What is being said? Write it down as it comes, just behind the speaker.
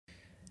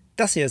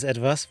Das hier ist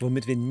etwas,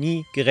 womit wir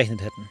nie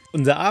gerechnet hätten.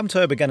 Unser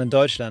Abenteuer begann in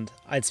Deutschland,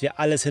 als wir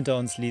alles hinter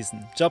uns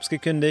ließen. Jobs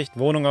gekündigt,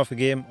 Wohnung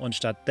aufgegeben und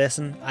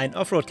stattdessen einen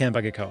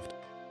Offroad-Camper gekauft.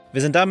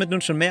 Wir sind damit nun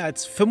schon mehr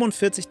als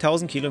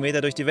 45.000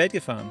 Kilometer durch die Welt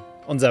gefahren.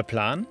 Unser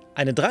Plan?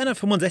 Eine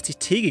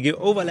 365-tägige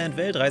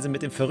Overland-Weltreise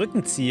mit dem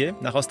verrückten Ziel,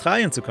 nach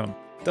Australien zu kommen.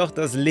 Doch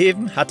das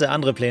Leben hatte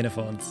andere Pläne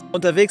für uns.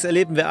 Unterwegs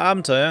erleben wir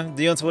Abenteuer,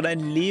 die uns wohl ein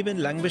Leben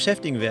lang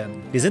beschäftigen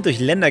werden. Wir sind durch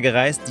Länder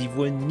gereist, die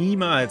wohl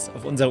niemals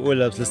auf unserer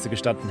Urlaubsliste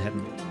gestanden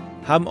hätten.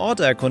 Haben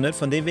Orte erkundet,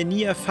 von denen wir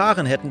nie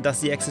erfahren hätten, dass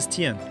sie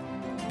existieren.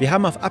 Wir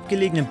haben auf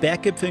abgelegenen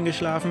Berggipfeln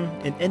geschlafen,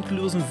 in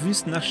endlosen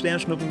Wüsten nach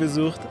Sternschnuppen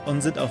gesucht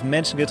und sind auf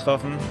Menschen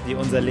getroffen, die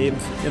unser Leben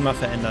für immer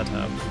verändert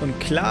haben. Und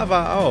klar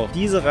war auch,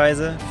 diese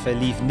Reise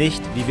verlief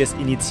nicht, wie wir es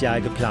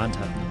initial geplant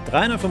hatten.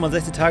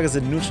 365 Tage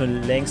sind nun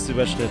schon längst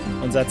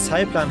überschritten. Unser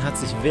Zeitplan hat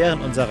sich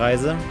während unserer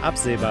Reise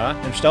absehbar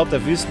im Staub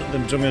der Wüsten und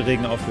im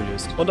Dschungelregen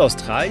aufgelöst. Und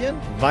Australien?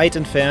 Weit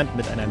entfernt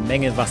mit einer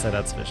Menge Wasser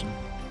dazwischen.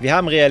 Wir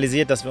haben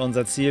realisiert, dass wir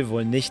unser Ziel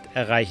wohl nicht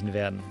erreichen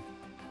werden.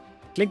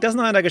 Klingt das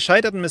nach einer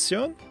gescheiterten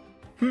Mission?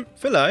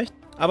 Vielleicht.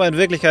 Aber in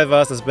Wirklichkeit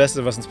war es das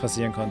Beste, was uns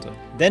passieren konnte.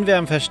 Denn wir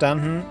haben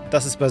verstanden,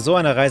 dass es bei so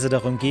einer Reise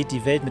darum geht,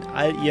 die Welt mit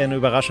all ihren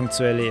Überraschungen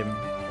zu erleben.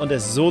 Und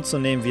es so zu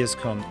nehmen, wie es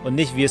kommt. Und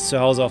nicht, wie es zu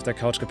Hause auf der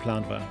Couch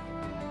geplant war.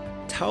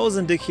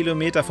 Tausende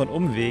Kilometer von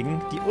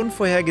Umwegen, die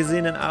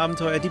unvorhergesehenen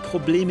Abenteuer, die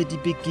Probleme, die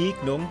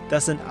Begegnungen,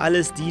 das sind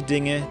alles die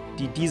Dinge,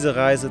 die diese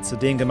Reise zu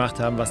dem gemacht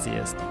haben, was sie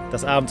ist.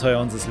 Das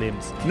Abenteuer unseres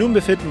Lebens. Nun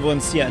befinden wir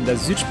uns hier an der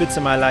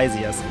Südspitze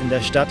Malaysias, in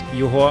der Stadt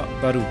Johor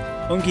Bahru.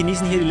 Und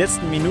genießen hier die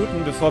letzten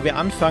Minuten, bevor wir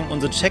anfangen,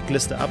 unsere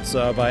Checkliste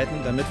abzuarbeiten,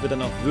 damit wir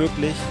dann auch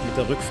wirklich mit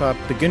der Rückfahrt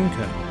beginnen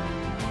können.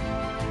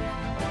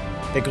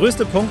 Der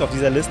größte Punkt auf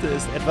dieser Liste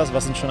ist etwas,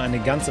 was uns schon eine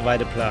ganze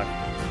Weile plagt.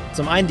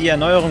 Zum einen die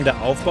Erneuerung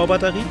der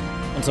Aufbaubatterie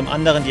und zum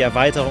anderen die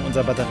Erweiterung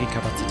unserer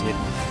Batteriekapazitäten.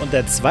 Und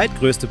der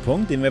zweitgrößte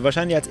Punkt, den wir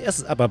wahrscheinlich als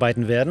erstes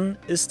abarbeiten werden,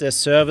 ist der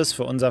Service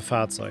für unser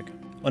Fahrzeug.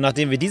 Und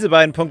nachdem wir diese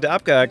beiden Punkte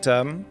abgehakt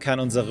haben, kann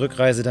unsere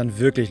Rückreise dann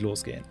wirklich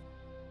losgehen.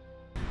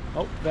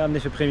 Oh, wir haben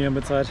nicht für Premium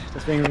bezahlt,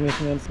 deswegen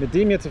müssen wir uns mit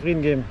dem hier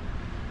zufrieden geben.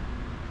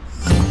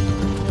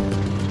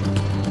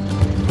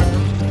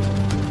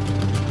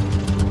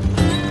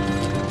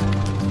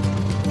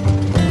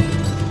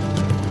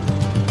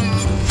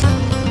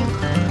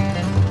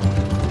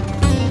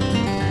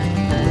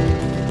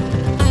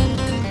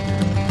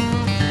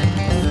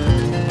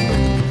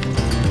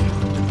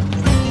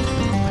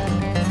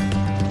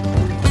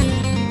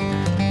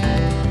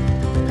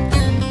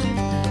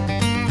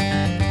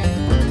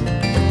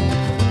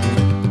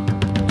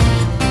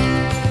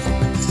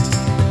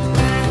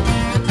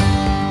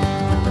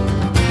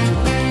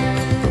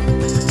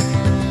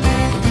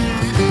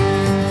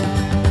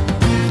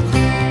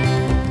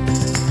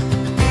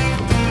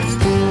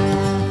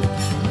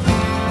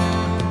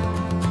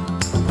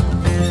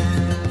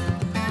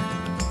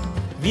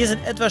 Wir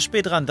sind etwas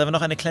spät dran, da wir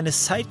noch eine kleine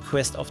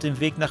Sidequest auf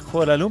dem Weg nach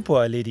Kuala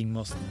Lumpur erledigen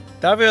mussten.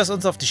 Da wir es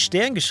uns auf die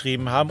Stirn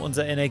geschrieben haben,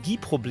 unser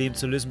Energieproblem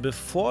zu lösen,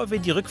 bevor wir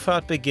die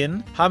Rückfahrt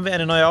beginnen, haben wir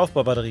eine neue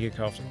Aufbaubatterie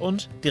gekauft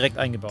und direkt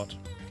eingebaut.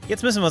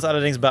 Jetzt müssen wir uns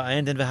allerdings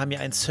beeilen, denn wir haben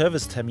hier einen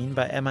Servicetermin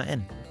bei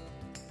MAN.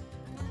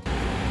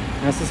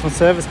 Es ist vom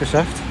Service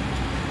geschafft.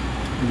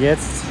 Und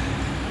jetzt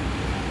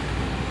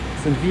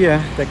sind wir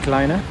der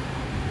Kleine,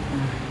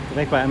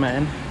 direkt bei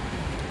MAN.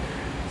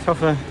 Ich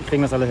hoffe, die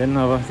kriegen das alle hin,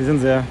 aber sie sind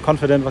sehr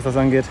confident, was das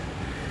angeht.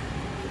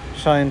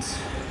 Scheint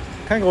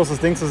kein großes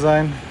Ding zu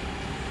sein,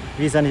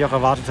 wie ich es eigentlich auch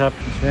erwartet habe.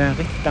 Ich wäre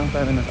richtig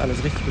dankbar, wenn das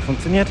alles richtig gut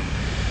funktioniert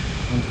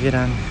und wir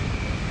dann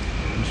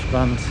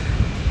entspannt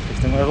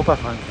Richtung Europa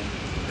fahren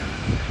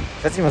können.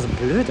 Das hört sich immer so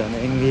blöd an,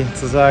 irgendwie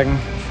zu sagen,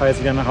 ich fahre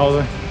jetzt wieder nach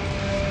Hause.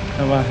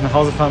 Aber nach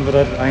Hause fahren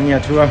bedeutet ein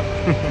Jahr Tour.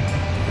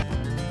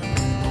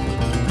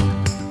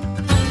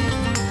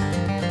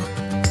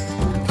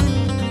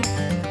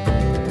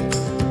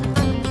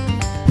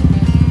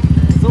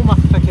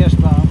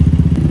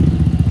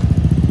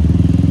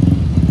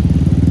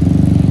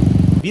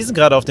 Wir sind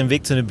gerade auf dem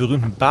Weg zu einer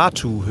berühmten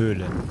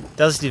Batu-Höhle.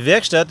 Da sich die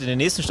Werkstatt in den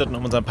nächsten Stunden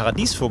um unseren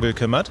Paradiesvogel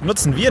kümmert,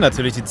 nutzen wir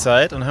natürlich die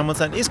Zeit und haben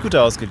uns einen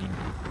E-Scooter ausgeliehen.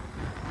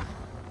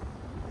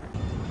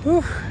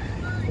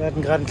 Wir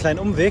hatten gerade einen kleinen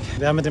Umweg.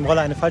 Wir haben mit dem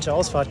Roller eine falsche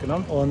Ausfahrt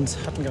genommen und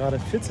hatten gerade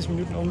 40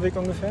 Minuten Umweg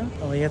ungefähr.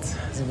 Aber jetzt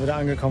sind wir da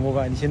angekommen, wo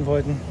wir eigentlich hin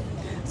wollten.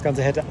 Das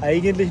Ganze hätte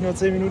eigentlich nur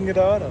 10 Minuten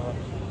gedauert, aber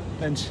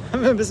Mensch,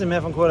 haben wir ein bisschen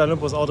mehr von Kuala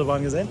Lumpurs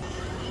Autobahn gesehen.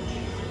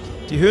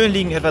 Die Höhlen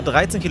liegen etwa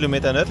 13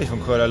 Kilometer nördlich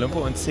von Kuala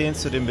Lumpur und zählen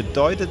zu den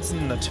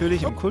bedeutendsten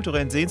natürlichen und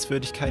kulturellen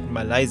Sehenswürdigkeiten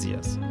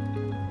Malaysias.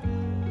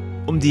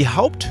 Um die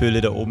Haupthöhle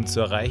da oben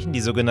zu erreichen,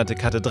 die sogenannte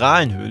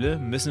Kathedralenhöhle,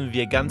 müssen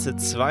wir ganze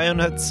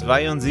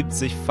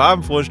 272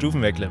 farbenfrohe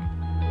Stufen wegklimmen.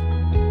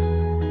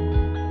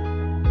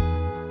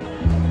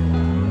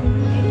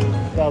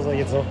 Da soll ich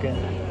jetzt hochgehen.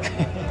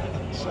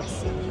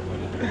 Scheiße.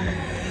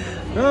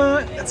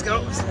 Let's go.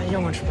 Wir sind ja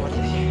jung und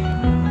sportlich.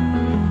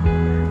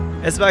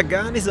 Es war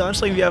gar nicht so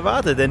anstrengend wie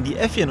erwartet, denn die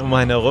Äffchen um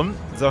einen herum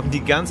sorgen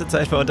die ganze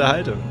Zeit für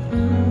Unterhaltung.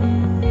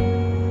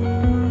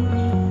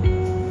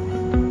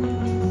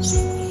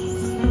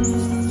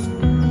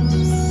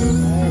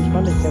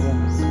 Entspann dich, Kevin.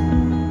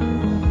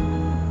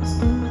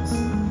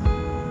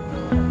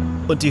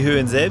 Und die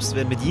Höhen selbst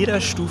werden mit jeder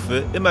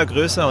Stufe immer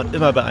größer und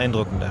immer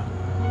beeindruckender.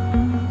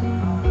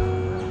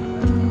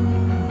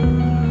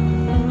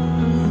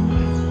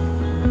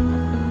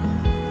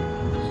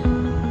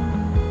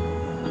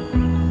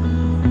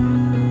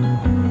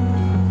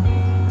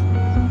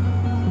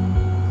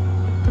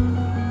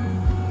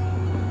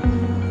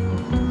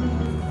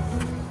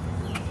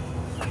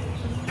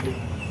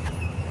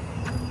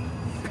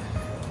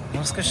 Wir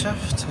haben es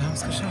geschafft,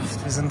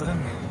 wir sind drin.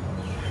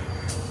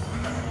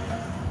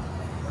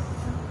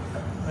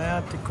 Er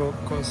hat die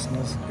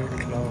Kokosnuss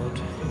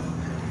geklaut.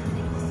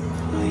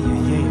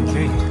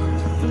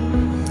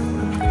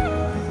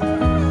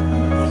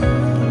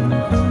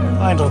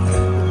 Beeindruckend.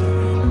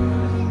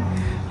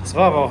 Das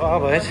war aber auch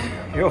Arbeit,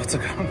 hier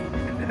hochzukommen.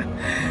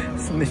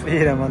 Das ist nicht für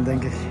jedermann,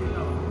 denke ich.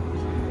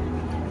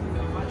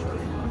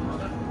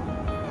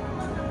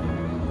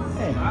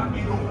 Hey.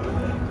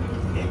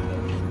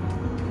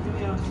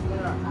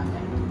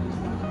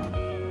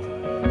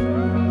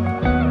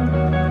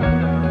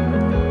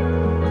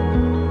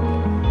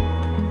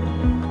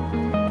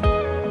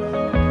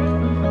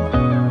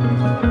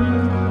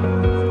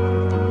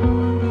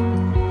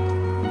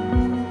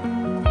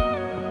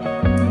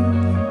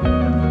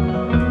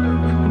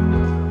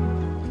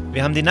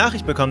 Wir haben die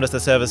Nachricht bekommen, dass der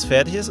Service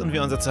fertig ist und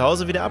wir unser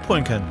Zuhause wieder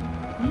abholen können.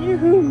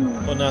 Juhu.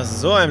 Und nach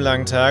so einem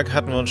langen Tag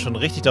hatten wir uns schon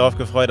richtig darauf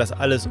gefreut, dass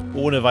alles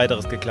ohne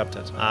weiteres geklappt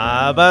hat.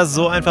 Aber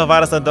so einfach war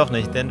das dann doch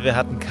nicht, denn wir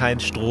hatten keinen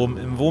Strom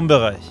im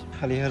Wohnbereich.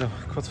 Hallihallo,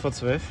 kurz vor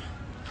 12.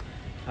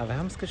 Aber wir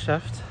haben es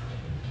geschafft,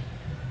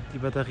 die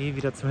Batterie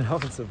wieder zum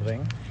Laufen zu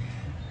bringen.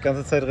 Die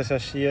ganze Zeit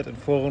recherchiert, in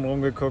Foren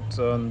rumgeguckt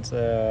und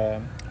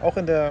auch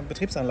in der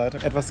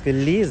Betriebsanleitung etwas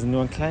gelesen, nur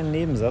einen kleinen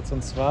Nebensatz,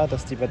 und zwar,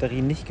 dass die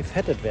Batterie nicht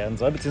gefettet werden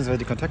soll, beziehungsweise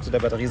die Kontakte der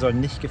Batterie sollen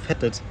nicht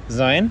gefettet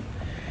sein.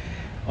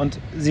 Und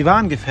sie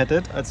waren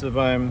gefettet, als wir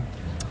beim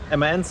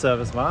Ein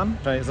Service waren.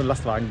 So ein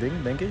Lastwagen-Ding,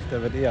 denke ich.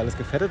 Da wird eh alles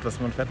gefettet,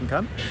 was man fetten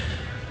kann.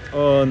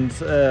 Und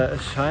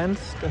es scheint,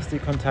 dass die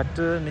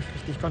Kontakte nicht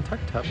richtig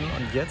Kontakt hatten.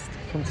 Und jetzt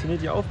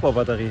funktioniert die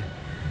Aufbaubatterie.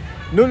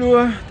 0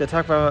 Uhr, der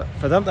Tag war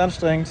verdammt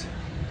anstrengend.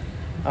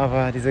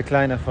 Aber diese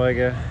kleinen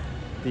Erfolge,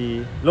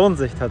 die lohnen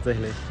sich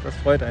tatsächlich. Das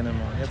freut einen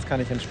immer. Jetzt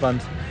kann ich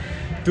entspannt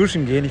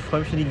duschen gehen. Ich freue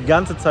mich schon die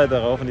ganze Zeit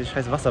darauf. Und die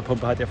scheiß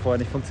Wasserpumpe hat ja vorher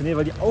nicht funktioniert,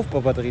 weil die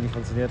Aufbaubatterie nicht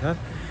funktioniert hat.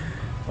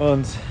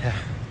 Und ja,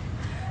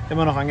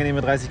 immer noch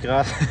angenehme 30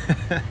 Grad.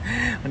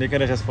 Und ihr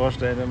könnt euch das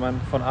vorstellen, wenn man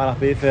von A nach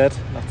B fährt,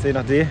 nach C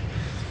nach D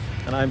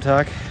an einem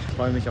Tag. Ich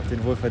freue mich auf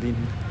den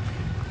wohlverdienten,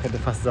 ich könnte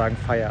fast sagen,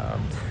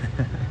 Feierabend.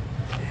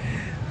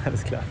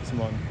 Alles klar, bis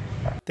morgen.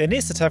 Der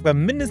nächste Tag war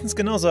mindestens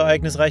genauso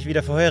ereignisreich wie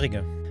der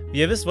vorherige.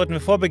 Wie ihr wisst, wollten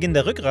wir vor Beginn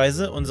der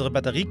Rückreise unsere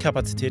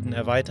Batteriekapazitäten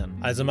erweitern.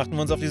 Also machten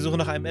wir uns auf die Suche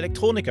nach einem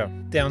Elektroniker,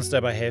 der uns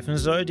dabei helfen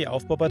soll, die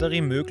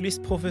Aufbaubatterie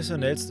möglichst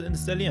professionell zu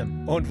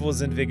installieren. Und wo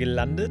sind wir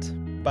gelandet?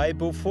 Bei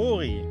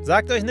Bofori.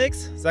 Sagt euch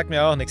nichts? Sagt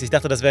mir auch nichts. Ich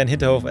dachte, das wäre ein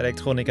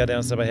Hinterhof-Elektroniker, der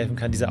uns dabei helfen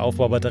kann, diese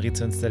Aufbaubatterie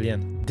zu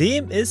installieren.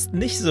 Dem ist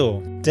nicht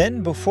so.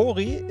 Denn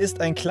Bofori ist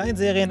ein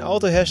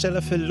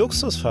Kleinserienautohersteller für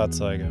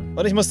Luxusfahrzeuge.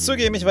 Und ich muss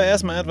zugeben, ich war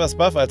erstmal etwas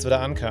baff, als wir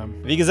da ankamen.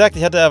 Wie gesagt,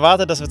 ich hatte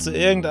erwartet, dass wir zu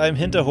irgendeinem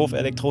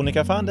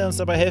Hinterhof-Elektroniker fahren, der uns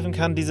dabei helfen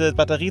kann, diese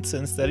Batterie zu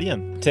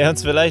installieren. Der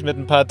uns vielleicht mit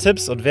ein paar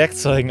Tipps und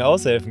Werkzeugen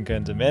aushelfen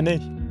könnte, mehr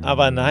nicht.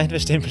 Aber nein, wir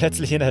stehen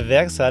plötzlich in der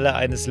Werkshalle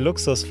eines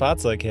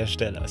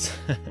Luxusfahrzeugherstellers.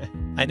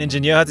 Ein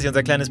Ingenieur hat sich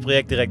unser kleines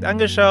Projekt direkt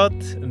angeschaut,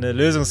 eine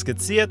Lösung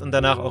skizziert und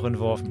danach auch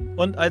entworfen.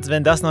 Und als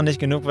wenn das noch nicht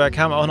genug war,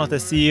 kam auch noch der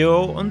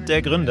CEO und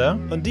der Gründer.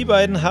 Und die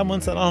beiden haben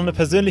uns dann auch noch eine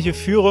persönliche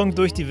Führung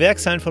durch die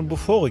Werkshallen von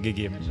Bofori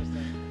gegeben.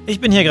 Ich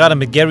bin hier gerade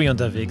mit Gary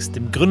unterwegs,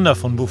 dem Gründer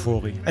von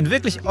Bofori. Ein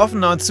wirklich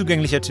offener und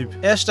zugänglicher Typ.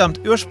 Er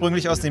stammt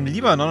ursprünglich aus dem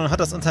Libanon und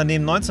hat das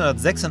Unternehmen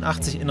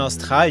 1986 in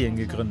Australien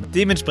gegründet.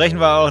 Dementsprechend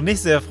war er auch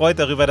nicht sehr erfreut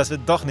darüber, dass wir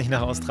doch nicht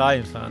nach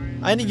Australien fahren.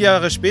 Einige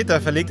Jahre später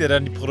verlegt er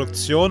dann die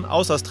Produktion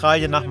aus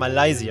Australien nach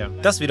Malaysia.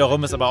 Das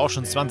wiederum ist aber auch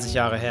schon 20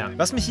 Jahre her.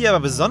 Was mich hier aber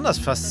besonders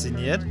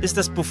fasziniert, ist,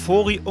 dass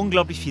Bofori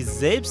unglaublich viel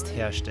selbst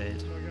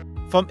herstellt.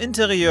 Vom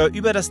Interieur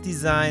über das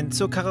Design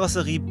zur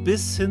Karosserie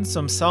bis hin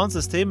zum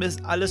Soundsystem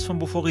ist alles von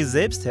Bofori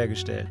selbst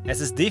hergestellt.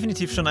 Es ist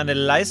definitiv schon eine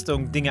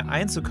Leistung, Dinge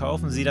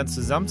einzukaufen, sie dann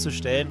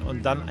zusammenzustellen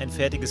und dann ein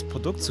fertiges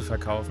Produkt zu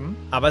verkaufen.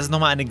 Aber es ist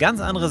nochmal eine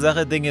ganz andere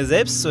Sache, Dinge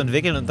selbst zu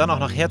entwickeln und dann auch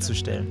noch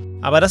herzustellen.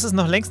 Aber das ist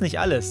noch längst nicht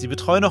alles. Sie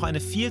betreuen noch eine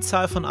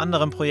Vielzahl von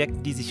anderen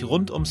Projekten, die sich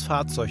rund ums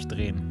Fahrzeug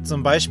drehen.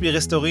 Zum Beispiel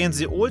restaurieren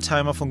sie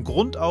Oldtimer von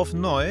Grund auf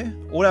neu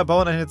oder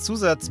bauen eine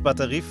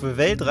Zusatzbatterie für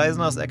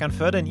Weltreisen aus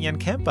Eckernförde in ihren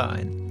Camper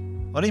ein.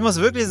 Und ich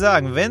muss wirklich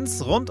sagen, wenn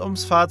es rund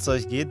ums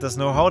Fahrzeug geht, das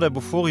Know-how der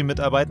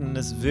Bofori-Mitarbeitenden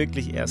ist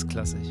wirklich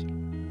erstklassig.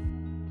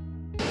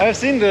 I've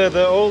seen the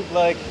old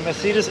like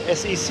Mercedes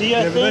SEC,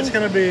 I think. That's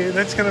going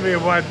to be a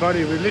wide body.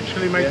 We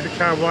literally make the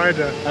car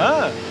wider.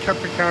 Cut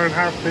the car in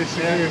half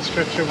basically and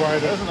stretch it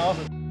wider. Das ist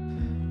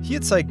awesome.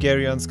 Hier zeigt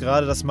Gary uns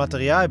gerade das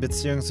Material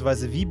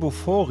bzw. wie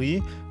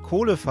Bofori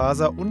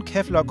Kohlefaser und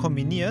Kevlar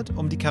kombiniert,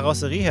 um die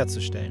Karosserie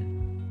herzustellen.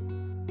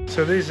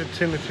 So these are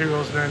two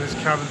materials known as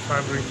carbon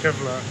fiber and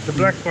Kevlar. The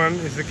black one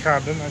is the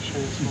carbon. I'll show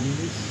you a small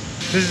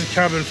piece. This is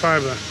carbon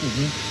fiber.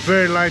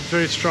 Very light,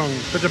 very strong.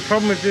 But the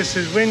problem with this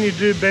is when you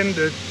do bend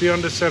it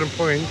beyond a certain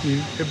point,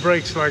 it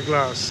breaks like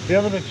glass. The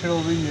other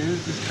material we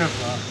use is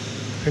Kevlar.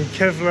 And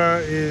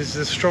Kevlar is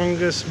the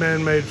strongest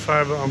man-made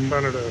fiber on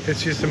planet Earth.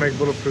 It's used to make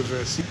bulletproof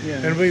vests.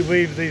 And we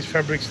weave these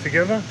fabrics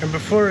together. And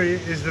Bofori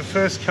is the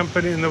first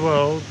company in the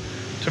world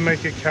to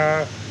make a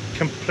car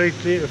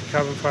completely of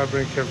carbon fiber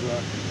and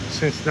Kevlar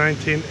since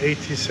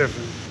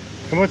 1987.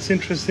 And what's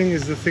interesting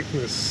is the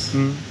thickness.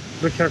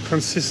 Look how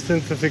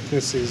consistent the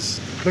thickness is.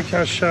 Look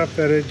how sharp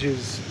that edge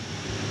is.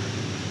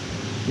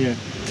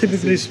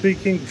 Typically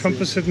speaking,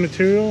 composite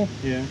material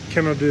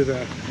cannot do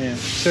that.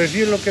 So if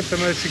you look at the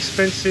most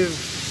expensive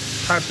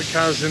type of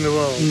cars in the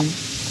world,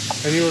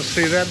 and you will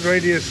see that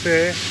radius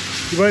there,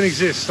 it won't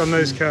exist on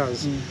those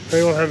cars.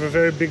 They all have a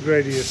very big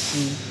radius.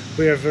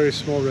 We have very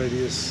small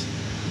radius.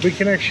 We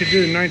can actually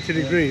do 90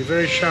 degree,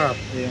 very sharp.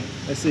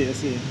 I see.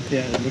 Yeah,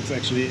 it looks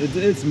actually,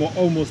 it's more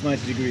almost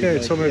 90 degrees. Yeah,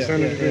 it's almost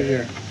 90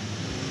 degrees,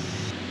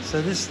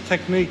 So this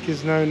technique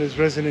is known as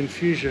resin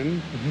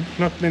infusion.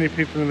 Not many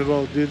people in the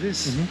world do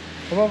this.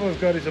 And what we've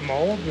got is a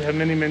mold. We have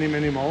many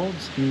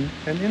molds.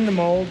 And in the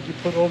mold, you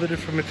put all the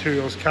different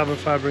materials, carbon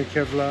fiber and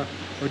Kevlar,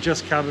 or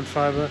just carbon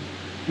fiber.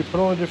 You put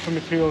all the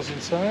different materials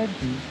inside.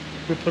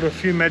 We put a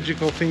few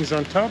magical things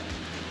on top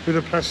with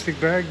a plastic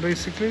bag,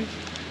 basically.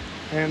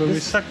 And when we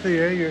suck the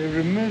air, you're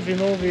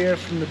removing all the air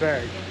from the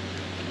bag.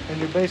 And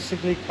you're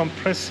basically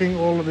compressing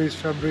all of these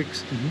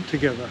fabrics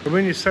together. And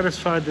when you're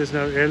satisfied there's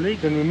no air leak,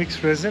 then we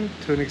mix resin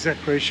to an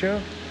exact ratio.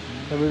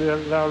 And we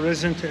allow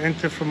resin to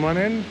enter from one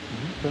end.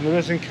 When the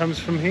resin comes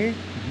from here,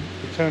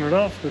 we turn it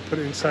off, we put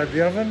it inside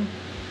the oven.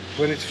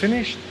 When it's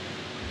finished,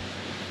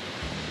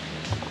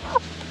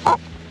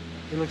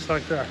 it looks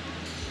like that.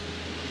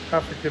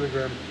 Half a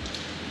kilogram.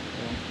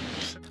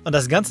 Und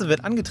das Ganze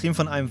wird angetrieben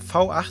von einem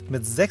V8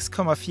 mit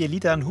 6,4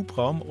 Litern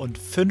Hubraum und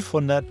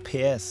 500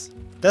 PS.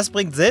 Das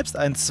bringt selbst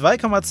einen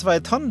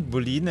 2,2 Tonnen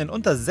Boliden in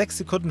unter 6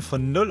 Sekunden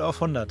von 0 auf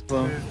 100.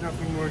 So.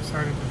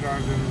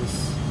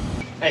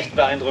 Echt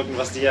beeindruckend,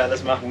 was die hier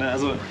alles machen. Ne?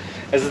 Also,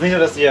 es ist nicht nur,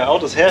 dass die hier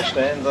Autos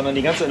herstellen, sondern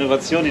die ganze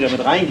Innovation, die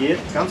damit reingeht,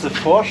 das ganze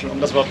Forschen, um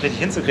das überhaupt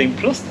richtig hinzukriegen,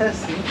 plus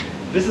testen,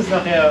 bis es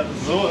nachher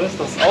so ist,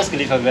 dass es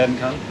ausgeliefert werden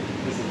kann,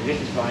 das ist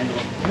richtig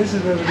beeindruckend. This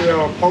is where we do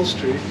our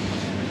upholstery.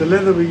 The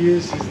leather we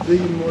use is the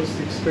most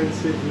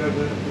expensive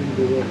leather in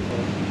the world.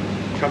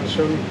 Comes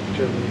from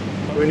Germany.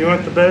 When you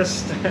want the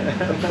best,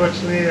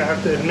 unfortunately I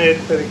have to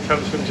admit that it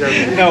comes from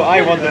Germany. No,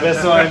 I want the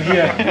best, so I'm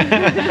here.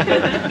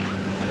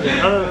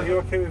 Are you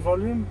okay with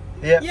volume?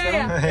 Yeah.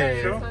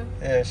 Sure?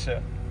 Yeah,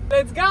 sure.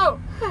 Let's go!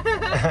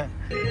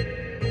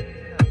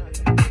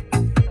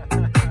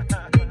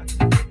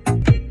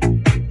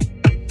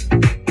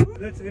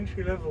 That's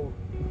entry level.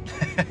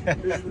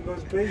 This is the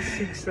most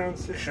basic sound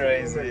system.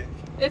 Crazy.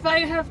 If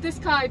I have this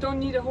car, I don't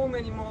need a home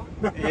anymore.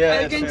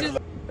 Yeah,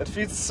 it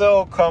feels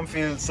so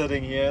comfy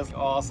sitting here. It's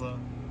awesome.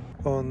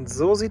 Und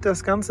so sieht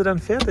das Ganze dann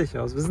fertig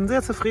aus. Wir sind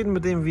sehr zufrieden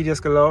mit dem, wie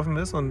das gelaufen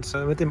ist und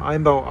mit dem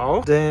Einbau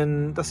auch,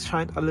 denn das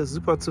scheint alles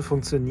super zu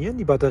funktionieren.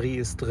 Die Batterie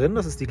ist drin,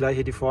 das ist die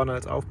gleiche, die vorne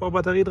als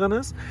Aufbaubatterie drin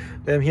ist.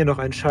 Wir haben hier noch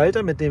einen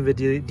Schalter, mit dem wir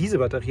diese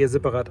Batterie hier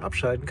separat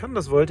abschalten können.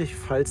 Das wollte ich,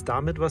 falls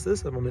damit was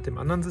ist, aber mit dem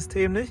anderen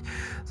System nicht,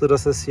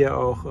 sodass das hier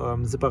auch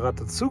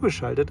separat dazu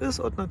geschaltet ist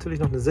und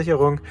natürlich noch eine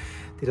Sicherung,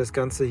 die das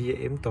Ganze hier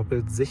eben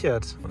doppelt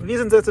sichert. Und wir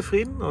sind sehr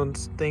zufrieden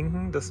und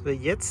denken, dass wir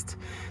jetzt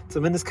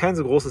zumindest kein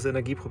so großes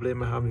Energieproblem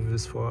mehr haben, wie wir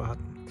es vorher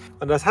hatten.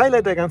 Und das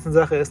Highlight der ganzen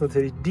Sache ist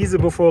natürlich diese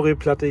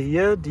Bofori-Platte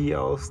hier, die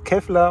aus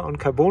Kevlar und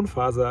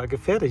Carbonfaser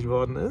gefertigt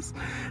worden ist,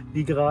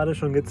 wie gerade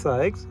schon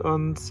gezeigt.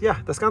 Und ja,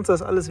 das Ganze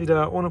ist alles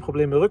wieder ohne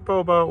Probleme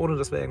rückbaubar, ohne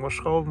dass wir irgendwas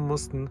schrauben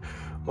mussten.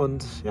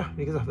 Und ja,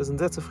 wie gesagt, wir sind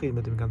sehr zufrieden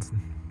mit dem Ganzen.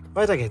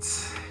 Weiter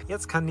geht's.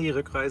 Jetzt kann die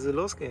Rückreise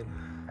losgehen.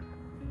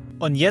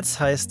 Und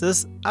jetzt heißt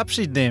es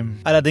Abschied nehmen.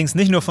 Allerdings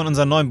nicht nur von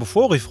unseren neuen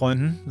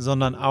Bofori-Freunden,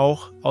 sondern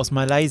auch aus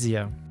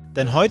Malaysia.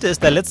 Denn heute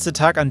ist der letzte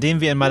Tag, an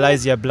dem wir in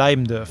Malaysia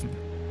bleiben dürfen.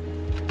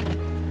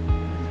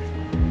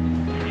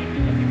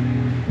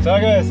 Ciao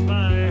guys.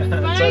 Bye.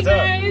 Bye Ciao, ciao.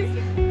 guys.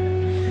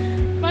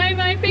 Bye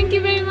bye. Thank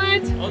you very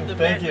much.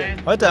 Thank you.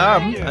 Heute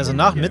Abend, also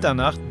nach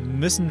Mitternacht,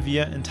 müssen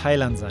wir in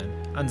Thailand sein.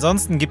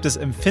 Ansonsten gibt es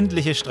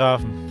empfindliche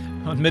Strafen.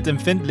 Und mit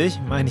empfindlich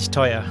meine ich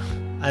teuer.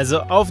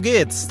 Also auf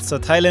geht's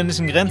zur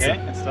thailändischen Grenze. Okay,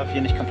 jetzt darf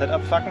hier nicht komplett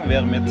abfacken,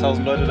 während mir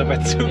 1000 Leute dabei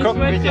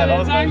zugucken, wie ich hier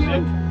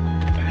rausmarschiere.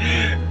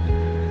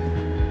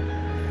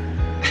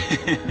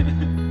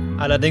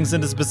 Allerdings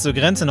sind es bis zur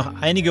Grenze noch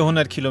einige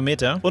 100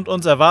 Kilometer und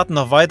uns erwarten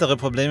noch weitere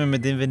Probleme,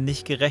 mit denen wir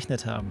nicht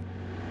gerechnet haben.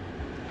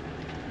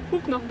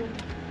 Guck noch mal.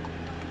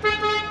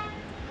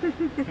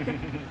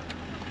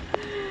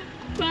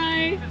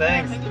 Bye.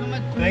 Thanks.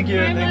 Thank you.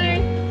 Bye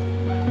bye.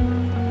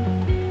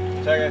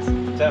 Ciao guys.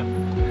 Ciao.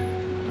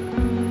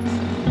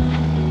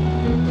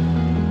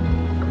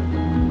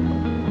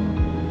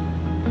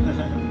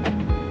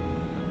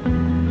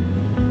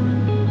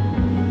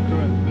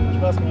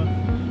 Spaß gemacht.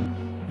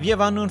 Wir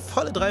waren nun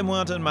volle 3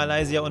 Monate in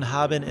Malaysia und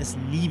haben es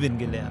lieben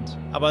gelernt.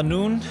 Aber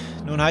nun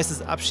heißt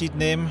es Abschied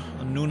nehmen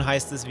und nun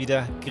heißt es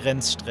wieder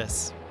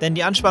Grenzstress. Denn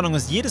die Anspannung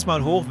ist jedes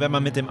Mal hoch, wenn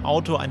man mit dem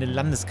Auto eine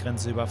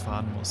Landesgrenze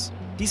überfahren muss.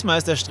 Diesmal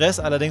ist der Stress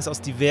allerdings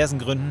aus diversen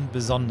Gründen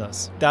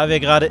besonders, da wir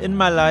gerade in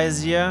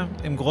Malaysia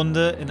im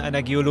Grunde in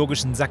einer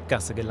geologischen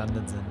Sackgasse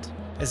gelandet sind.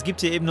 Es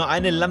gibt hier eben nur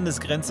eine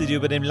Landesgrenze, die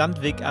über dem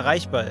Landweg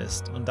erreichbar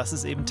ist, und das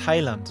ist eben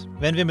Thailand.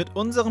 Wenn wir mit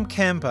unserem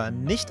Camper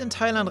nicht in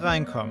Thailand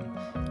reinkommen,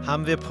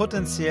 haben wir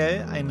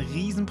potenziell ein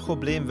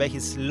Riesenproblem,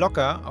 welches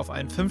locker auf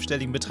einen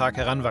 5-stelligen Betrag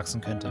heranwachsen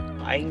könnte.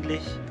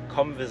 Eigentlich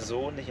kommen wir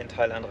so nicht in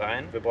Thailand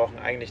rein. Wir brauchen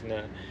eigentlich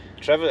eine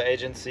Travel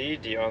Agency,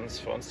 die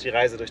für uns die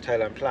Reise durch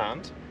Thailand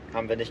plant.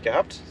 Haben wir nicht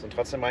gehabt, sind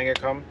trotzdem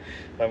reingekommen,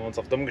 weil wir uns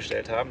auf dumm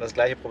gestellt haben. Das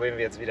gleiche Problem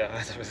wie jetzt wieder.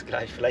 Also bis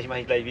gleich. Vielleicht mache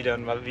ich gleich wieder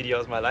ein Video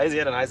aus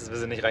Malaysia, dann heißt es, wir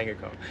sind nicht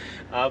reingekommen.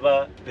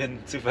 Aber bin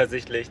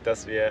zuversichtlich,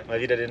 dass wir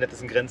mal wieder den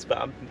nettesten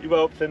Grenzbeamten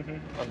überhaupt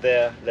finden. Und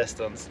der lässt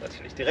uns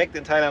natürlich direkt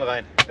in Thailand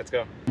rein. Let's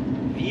go.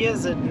 Wir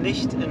sind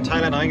nicht in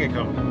Thailand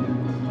reingekommen.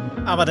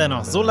 Aber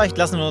dennoch, so leicht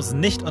lassen wir uns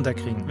nicht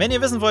unterkriegen. Wenn ihr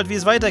wissen wollt, wie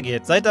es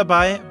weitergeht, seid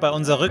dabei bei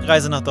unserer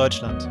Rückreise nach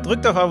Deutschland.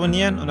 Drückt auf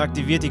Abonnieren und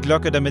aktiviert die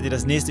Glocke, damit ihr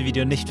das nächste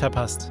Video nicht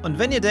verpasst. Und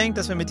wenn ihr denkt,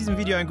 dass wir mit diesem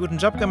Video einen guten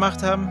Job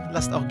gemacht haben,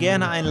 lasst auch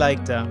gerne ein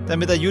Like da,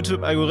 damit der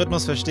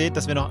YouTube-Algorithmus versteht,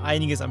 dass wir noch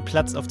einiges an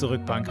Platz auf der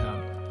Rückbank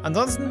haben.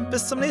 Ansonsten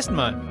bis zum nächsten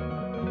Mal.